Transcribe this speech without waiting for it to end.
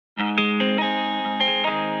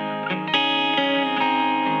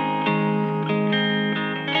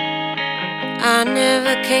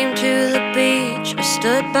never came to the beach or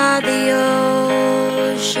stood by the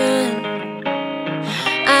ocean.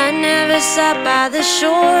 I never sat by the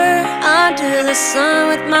shore under the sun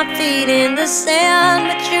with my feet in the sand,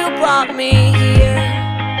 but you brought me here,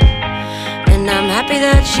 and I'm happy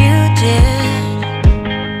that you did,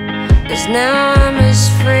 'cause now I'm as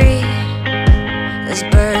free as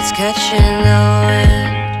birds catching the wind.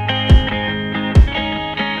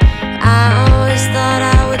 I always thought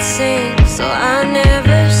I would sink, so I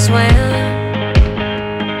never swam.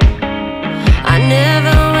 I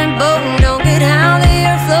never went boating, don't get how they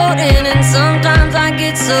are floating. And sometimes I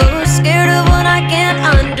get so scared of what I can't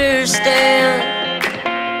understand.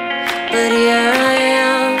 But here I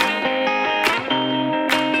am,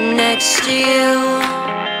 next to you.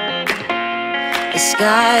 The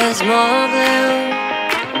sky is more blue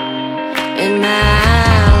in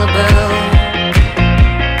Malibu.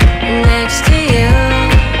 Next to you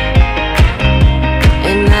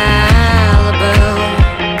in Malibu.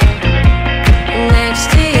 Next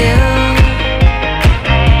to you.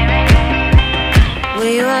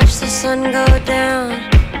 We watch the sun go down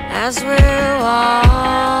as we're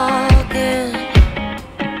walking.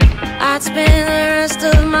 I'd spend the rest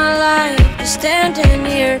of my life just standing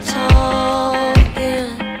here talking.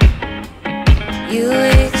 You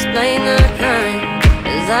explain the current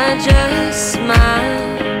as I just smile,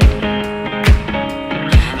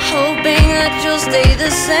 hoping that you'll stay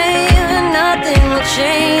the same and nothing will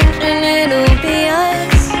change, and it'll be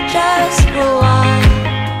us just for a while.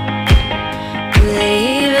 Do they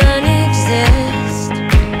even exist?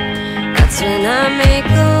 That's when I make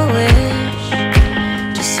a wish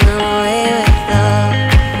to swim away with the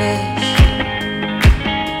fish,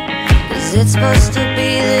 'cause it's supposed to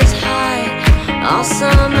be this high all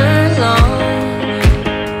summer long.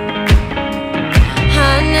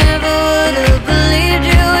 I never would have believed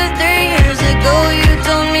you if 3 years ago you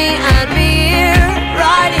told me I'd be here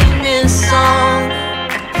writing this song.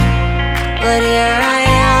 But here I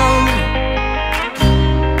am,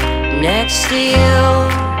 next to you.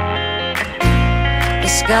 The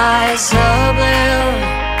sky's so blue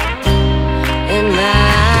in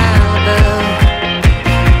Malibu.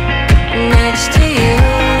 Next to you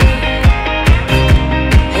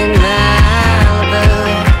in Malibu.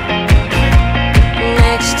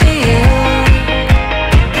 Next to you.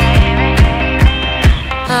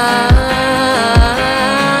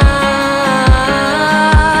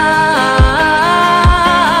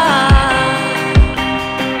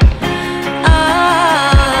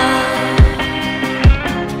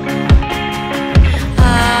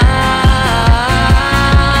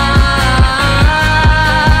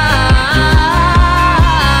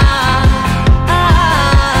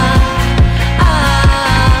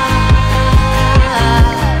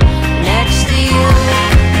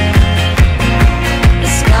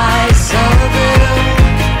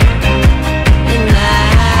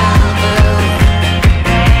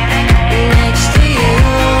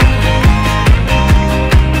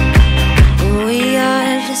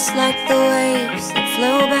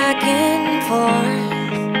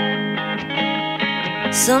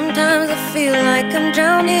 Sometimes I feel like I'm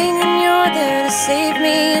drowning and you're there to save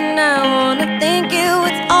me, and I wanna thank you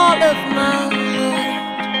with all of my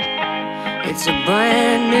heart. It's a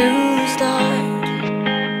brand new start,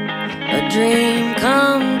 a dream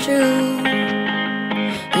come true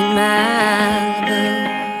in my